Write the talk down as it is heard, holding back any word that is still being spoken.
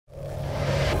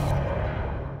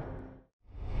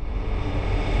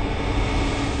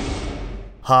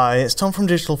Hi, it's Tom from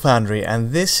Digital Foundry,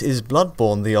 and this is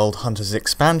Bloodborne: The Old Hunters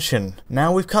expansion.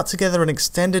 Now we've cut together an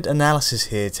extended analysis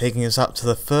here, taking us up to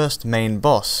the first main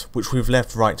boss, which we've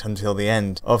left right until the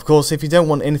end. Of course, if you don't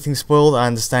want anything spoiled, I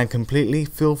understand completely.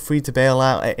 Feel free to bail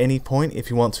out at any point if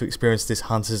you want to experience this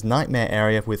hunter's nightmare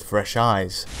area with fresh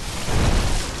eyes.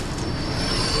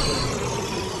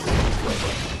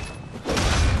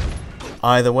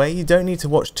 Either way, you don't need to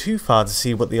watch too far to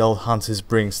see what the Old Hunters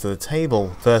brings to the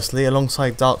table. Firstly,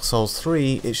 alongside Dark Souls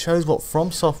 3, it shows what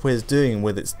From Software is doing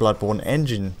with its Bloodborne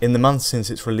engine in the months since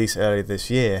its release earlier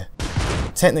this year.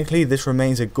 Technically, this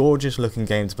remains a gorgeous looking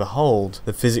game to behold.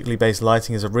 The physically based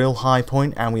lighting is a real high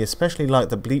point, and we especially like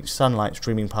the bleached sunlight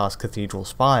streaming past cathedral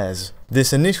spires.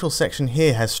 This initial section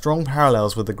here has strong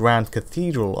parallels with the grand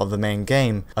cathedral of the main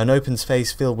game, an open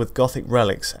space filled with gothic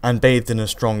relics and bathed in a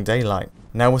strong daylight.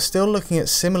 Now we're still looking at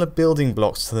similar building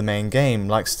blocks to the main game,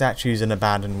 like statues and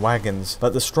abandoned wagons,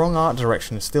 but the strong art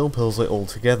direction still pulls it all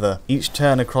together. Each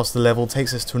turn across the level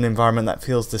takes us to an environment that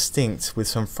feels distinct, with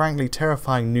some frankly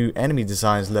terrifying new enemy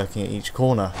designs lurking at each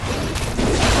corner.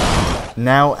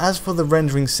 Now, as for the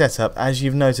rendering setup, as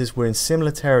you've noticed, we're in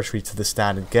similar territory to the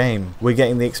standard game. We're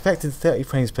getting the expected 30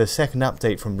 frames per second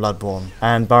update from Bloodborne,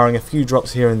 and barring a few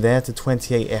drops here and there to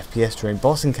 28 FPS during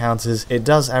boss encounters, it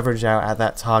does average out at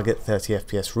that target 30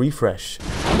 FPS refresh.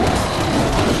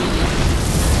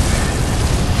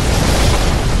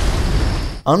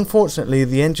 Unfortunately,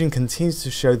 the engine continues to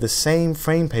show the same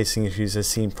frame pacing issues as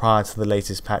seen prior to the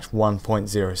latest patch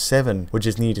 1.07, which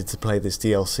is needed to play this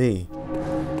DLC.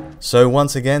 So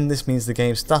once again, this means the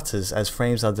game stutters as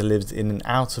frames are delivered in an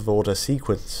out of order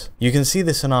sequence. You can see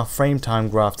this in our frame time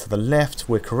graph to the left,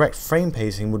 where correct frame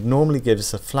pacing would normally give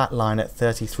us a flat line at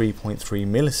 33.3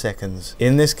 milliseconds.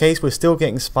 In this case, we're still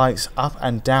getting spikes up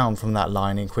and down from that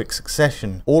line in quick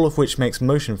succession, all of which makes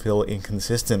motion feel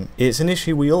inconsistent. It's an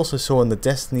issue we also saw in the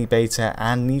Destiny beta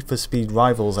and Need for Speed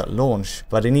Rivals at launch,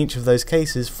 but in each of those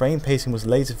cases, frame pacing was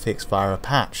later fixed via a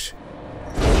patch.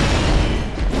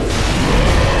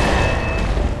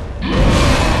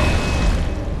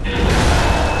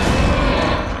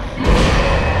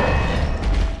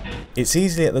 It's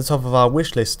easily at the top of our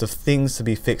wish list of things to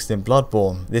be fixed in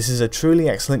Bloodborne. This is a truly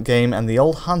excellent game, and The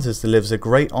Old Hunters delivers a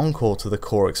great encore to the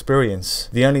core experience.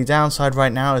 The only downside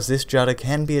right now is this judder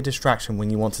can be a distraction when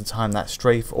you want to time that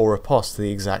strafe or riposte to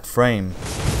the exact frame.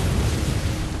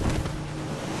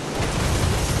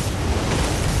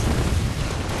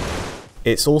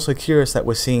 It's also curious that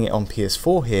we're seeing it on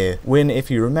PS4 here, when, if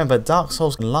you remember, Dark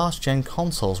Souls and last gen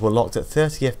consoles were locked at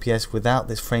 30 FPS without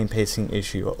this frame pacing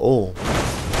issue at all.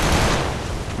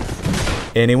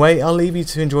 Anyway, I'll leave you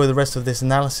to enjoy the rest of this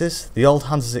analysis. The Old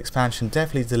Hunters expansion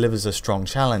definitely delivers a strong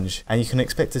challenge, and you can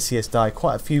expect to see us die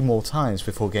quite a few more times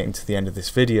before getting to the end of this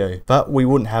video, but we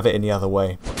wouldn't have it any other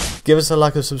way. Give us a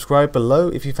like or subscribe below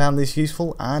if you found this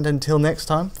useful, and until next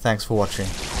time, thanks for watching.